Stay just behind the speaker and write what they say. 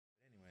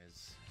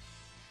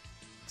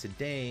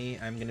today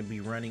I'm gonna be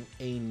running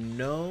a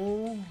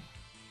no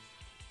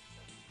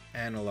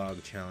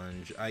analog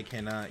challenge. I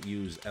cannot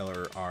use L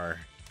or R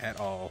at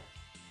all.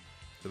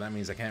 So that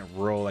means I can't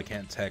roll, I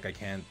can't tech, I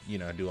can't, you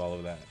know, do all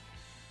of that.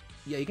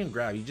 Yeah, you can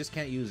grab, you just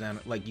can't use,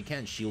 like, you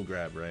can't shield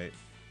grab, right?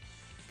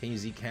 Can you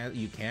Z cancel?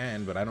 You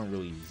can, but I don't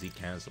really Z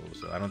cancel,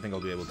 so I don't think I'll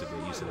be able to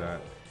get used to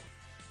that.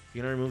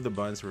 You gonna remove the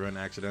buttons for run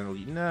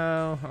accidentally?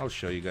 No, I'll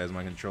show you guys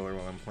my controller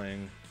while I'm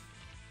playing.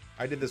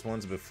 I did this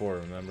once before,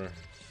 remember?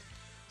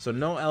 So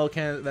no L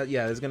can,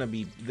 yeah, this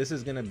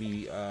is gonna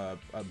be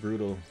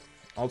brutal.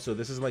 Also,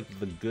 this is like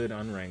the good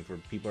unranked where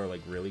people are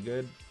like really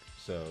good,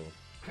 so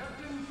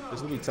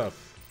this will be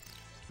tough.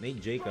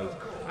 Nate Jacobs.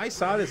 I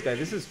saw this guy.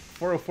 This is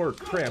 404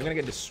 crit. I'm gonna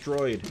get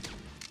destroyed.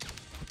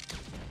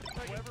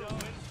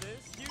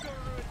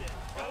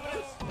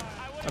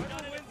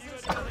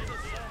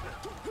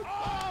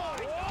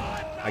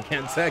 I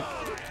can't tech.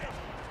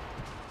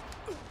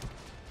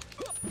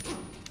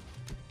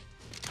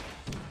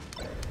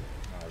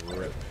 Oh,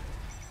 rip.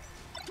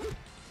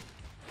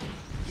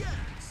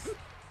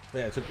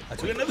 Yeah, I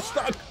took another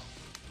stock.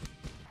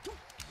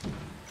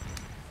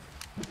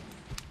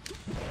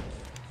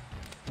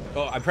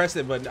 Oh, I pressed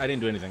it, but I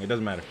didn't do anything. It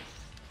doesn't matter.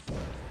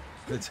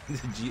 It's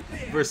G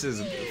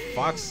versus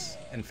Fox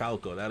and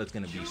Falco. That is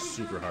gonna be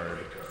super hard.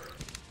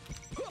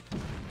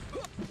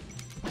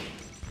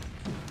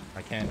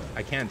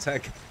 I can't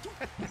tech.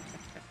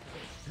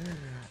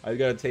 I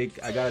gotta take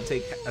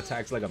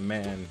attacks like a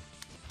man.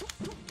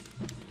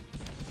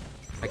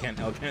 I can't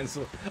L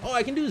cancel. Oh,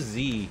 I can do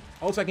Z.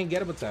 Also, I can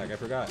get up attack. I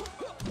forgot.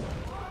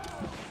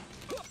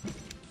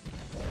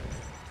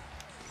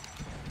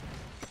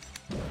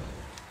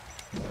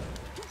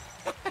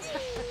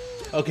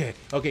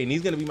 Okay, and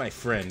he's gonna be my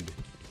friend.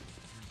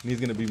 He's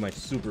gonna be my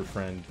super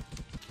friend.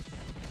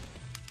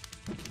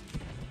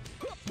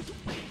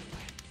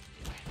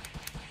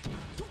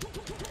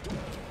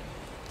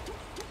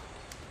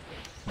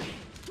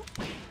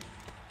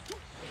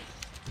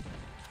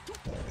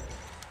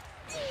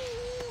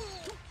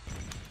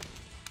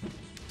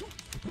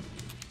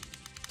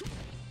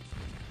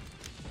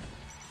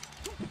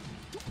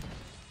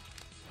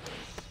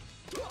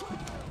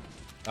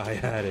 I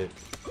had it.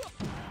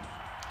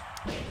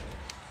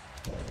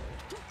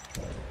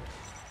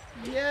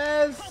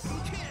 Yes!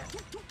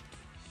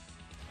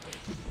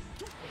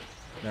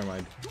 Never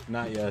mind.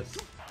 Not yes.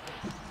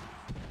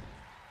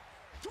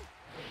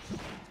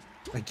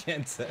 I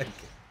can't tech.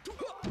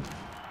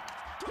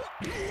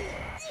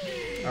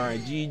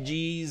 Alright,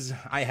 GG's.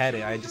 I had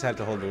it. I just had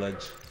to hold the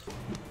ledge.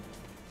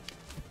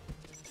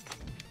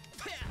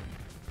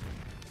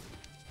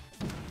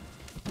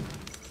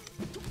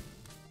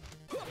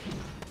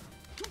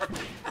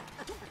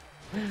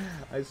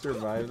 I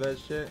survived that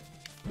shit.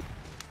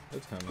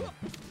 It's coming.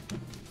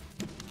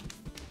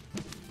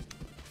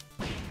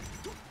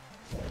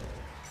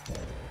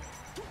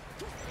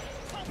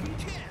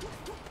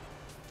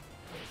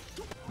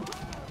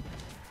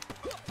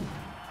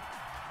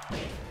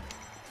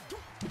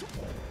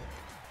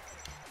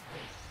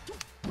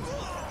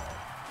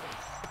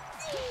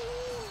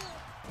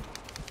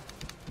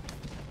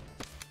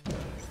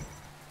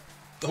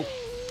 Oh,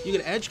 you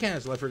can edge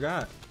cancel. I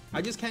forgot.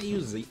 I just can't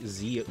use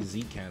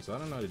Z cancel. I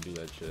don't know how to do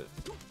that shit.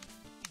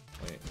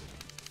 Wait.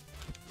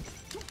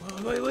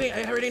 Oh, wait,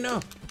 I already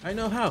know. I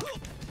know how.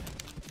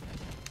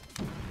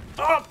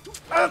 Oh!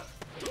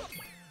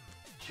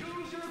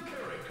 Choose your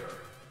character.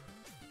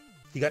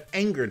 He got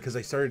angered because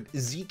I started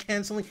Z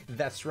canceling.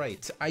 That's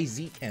right. I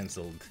Z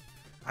canceled.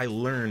 I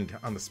learned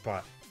on the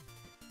spot.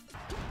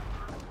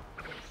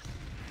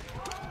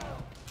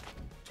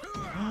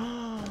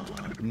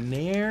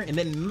 Nair and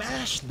then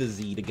mash the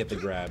Z to get the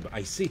grab.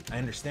 I see. I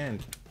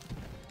understand.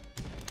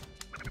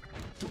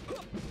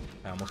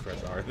 I almost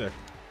pressed R there.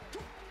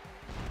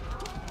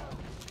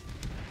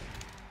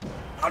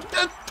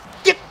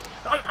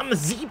 I'm a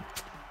Z.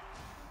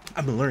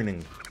 I'm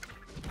learning.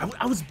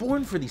 I was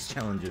born for these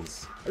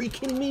challenges. Are you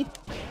kidding me?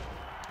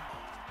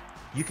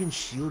 You can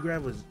shield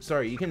grab with.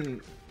 Sorry, you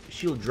can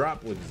shield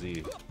drop with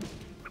Z.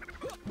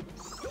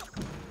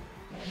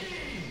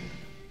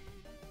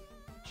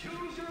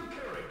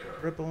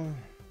 Ripple.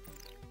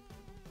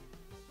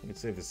 I think it's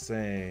safe to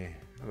say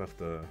I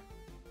left a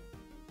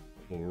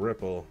little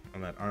ripple on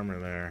that armor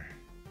there.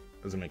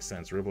 Doesn't make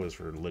sense. Ripple is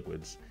for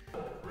liquids.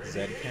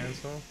 Z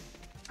cancel.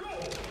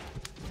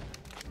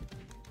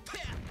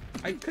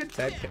 I could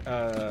tech.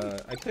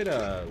 I could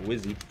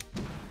Wizzy.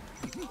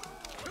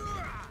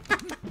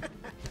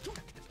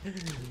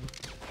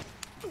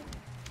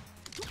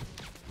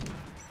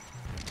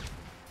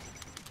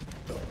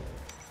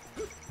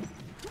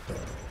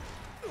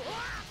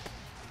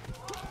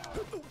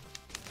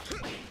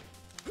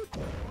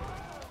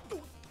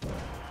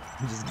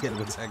 I'm just getting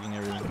attacking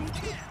everyone.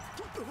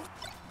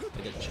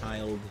 Like a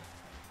child.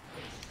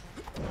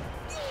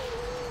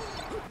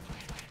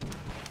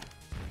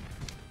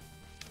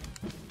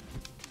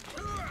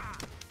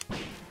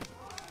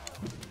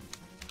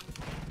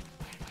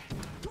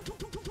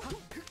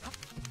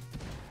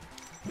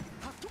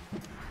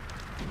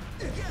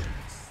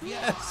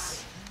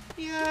 Yes!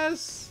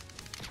 Yes!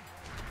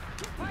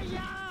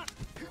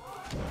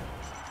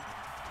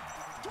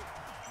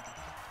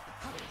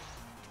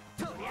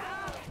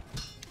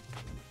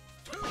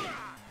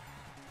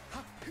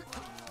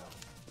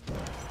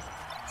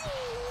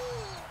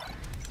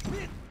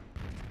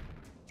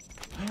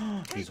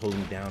 He's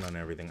holding down on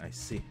everything, I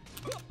see.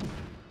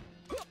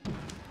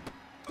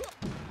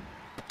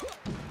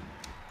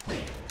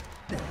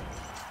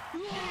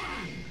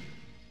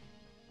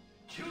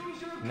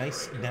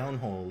 Nice down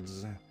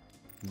holds,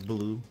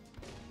 Blue.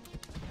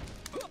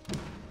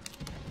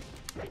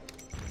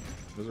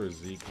 Those are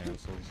Z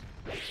cancels.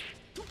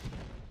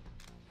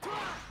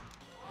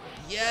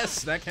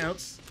 Yes, that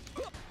counts.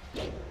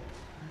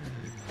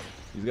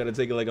 He's got to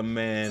take it like a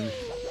man.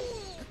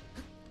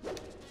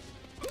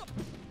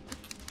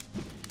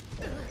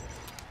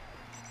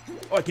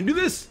 Oh, I can do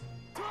this!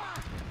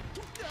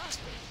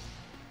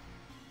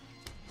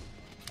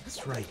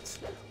 That's right.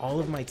 All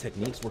of my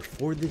techniques were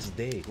for this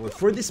day, or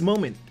for this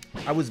moment.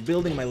 I was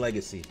building my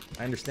legacy.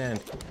 I understand.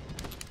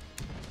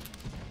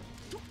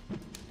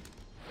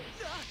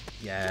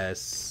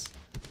 Yes.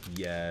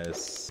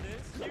 Yes.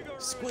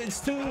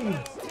 Squid's tomb!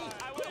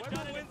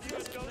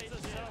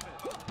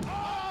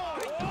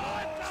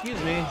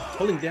 Excuse me.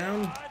 Holding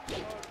down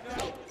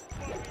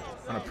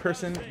on a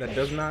person that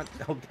does not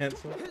help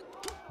cancel.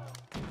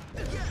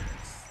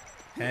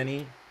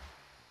 Penny.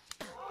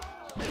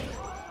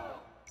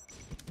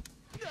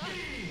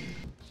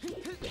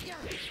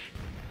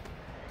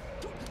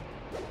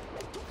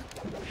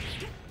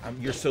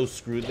 You're so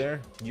screwed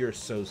there. You're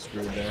so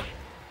screwed there.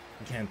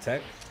 You can't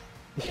tech.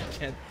 You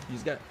can't.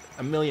 He's got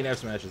a million F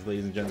smashes,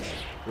 ladies and gents.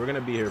 We're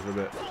gonna be here for a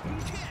bit.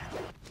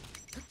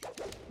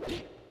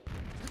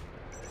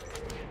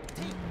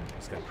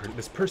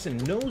 This person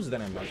knows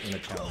that I'm in a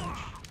challenge.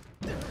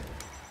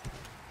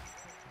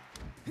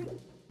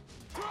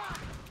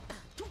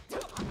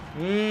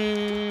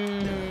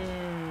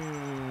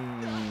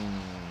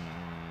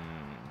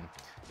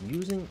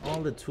 Using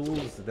all the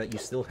tools that you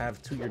still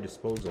have to your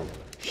disposal.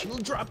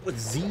 Shield drop with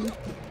Z?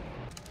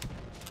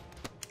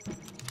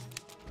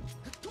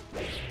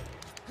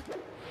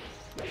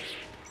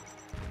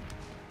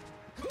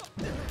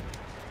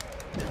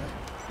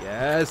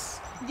 Yes!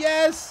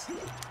 Yes!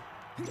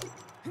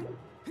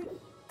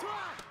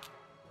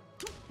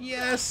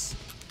 Yes!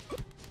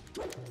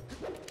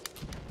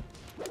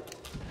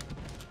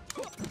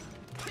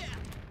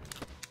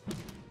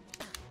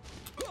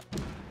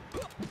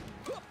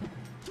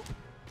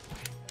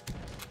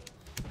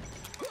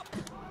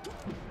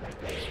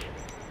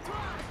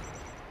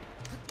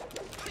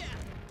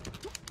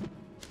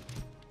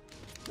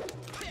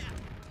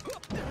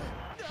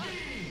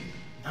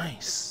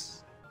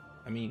 Nice.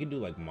 I mean, you can do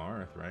like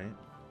Marth, right?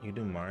 You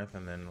can do Marth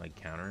and then like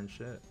counter and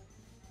shit.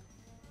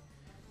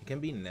 You can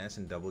be Ness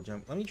and double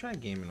jump. Let me try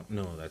Game and...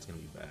 No, that's gonna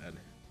be bad.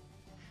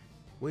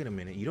 Wait a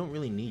minute. You don't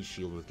really need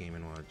shield with Game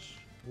and Watch.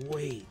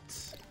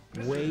 Wait.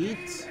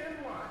 Wait.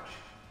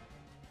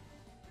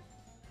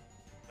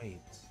 Wait.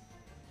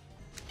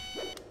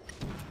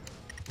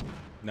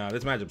 Nah,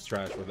 this matchup's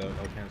trash without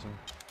L cancel.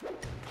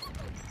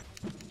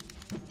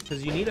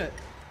 Because you need a...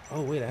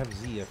 Oh, wait, I have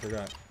Z. I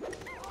forgot.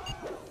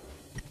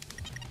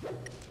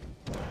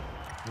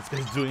 This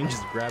guy's doing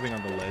just grabbing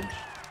on the ledge.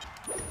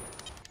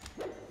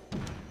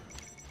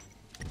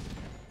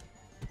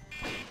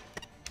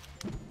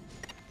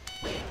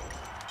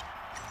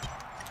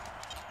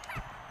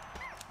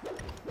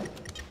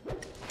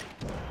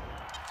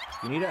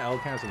 You need an L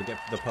cancel to get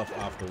the puff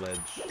off the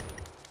ledge.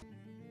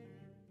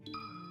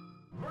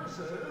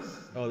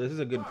 Oh, this is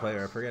a good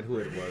player. I forget who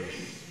it was.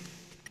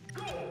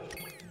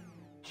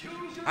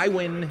 I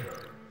win.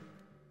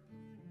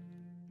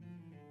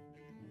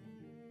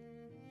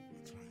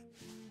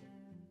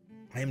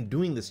 I am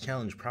doing this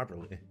challenge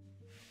properly.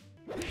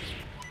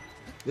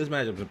 This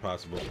matchup's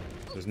impossible.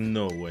 There's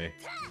no way.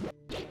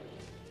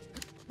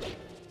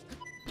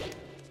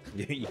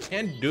 You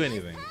can't do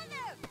anything.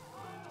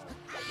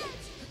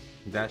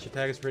 Dash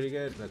attack is pretty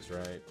good. That's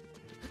right.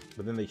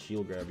 But then they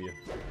shield grab you.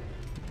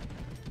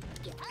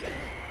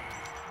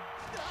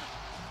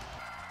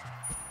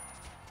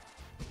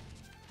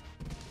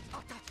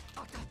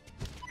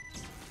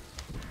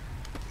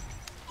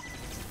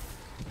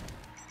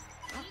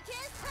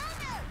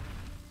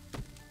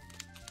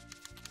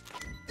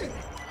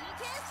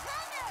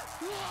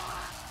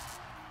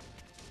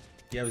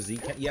 You have Z?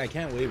 Yeah, I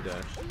can't wave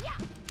dash.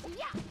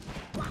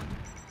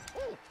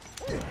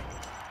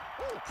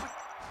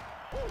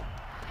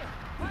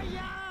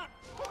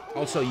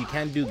 Also, you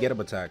can't do get up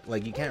attack.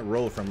 Like, you can't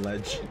roll from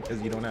ledge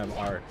because you don't have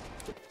R.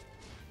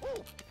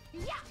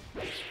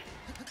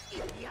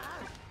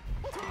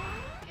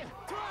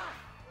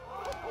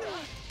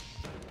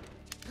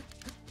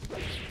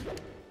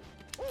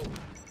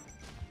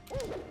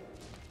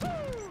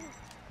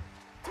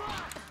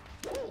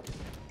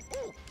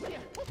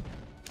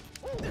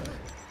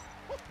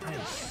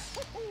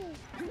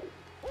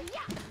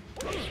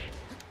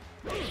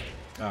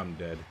 I'm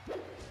dead.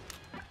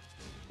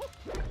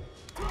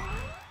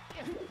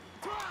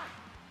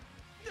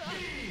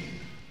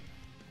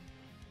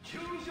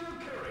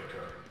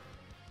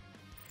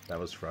 That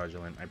was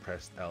fraudulent. I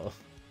pressed L.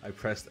 I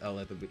pressed L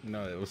at the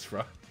no. It was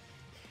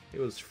It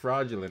was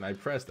fraudulent. I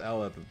pressed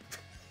L at the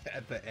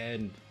at the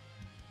end.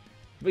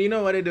 But you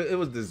know what? It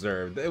was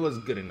deserved. It was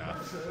good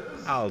enough.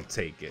 I'll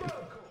take it.